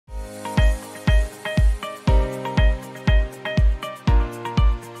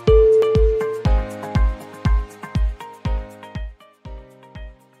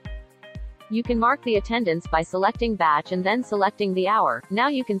You can mark the attendance by selecting batch and then selecting the hour. Now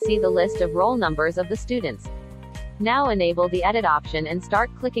you can see the list of roll numbers of the students. Now enable the edit option and start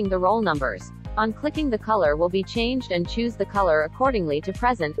clicking the roll numbers. On clicking, the color will be changed and choose the color accordingly to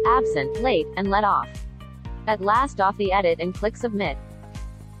present, absent, late, and let off. At last, off the edit and click submit.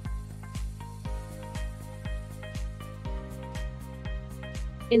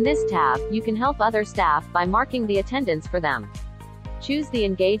 In this tab, you can help other staff by marking the attendance for them. Choose the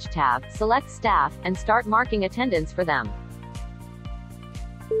Engage tab, select Staff, and start marking attendance for them.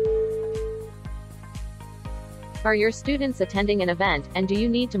 Are your students attending an event, and do you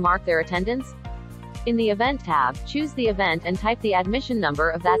need to mark their attendance? In the Event tab, choose the event and type the admission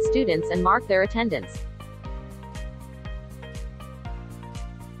number of that students and mark their attendance.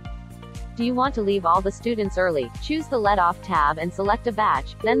 Do you want to leave all the students early? Choose the Let Off tab and select a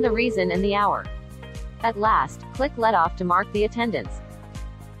batch, then the reason and the hour. At last, click Let Off to mark the attendance.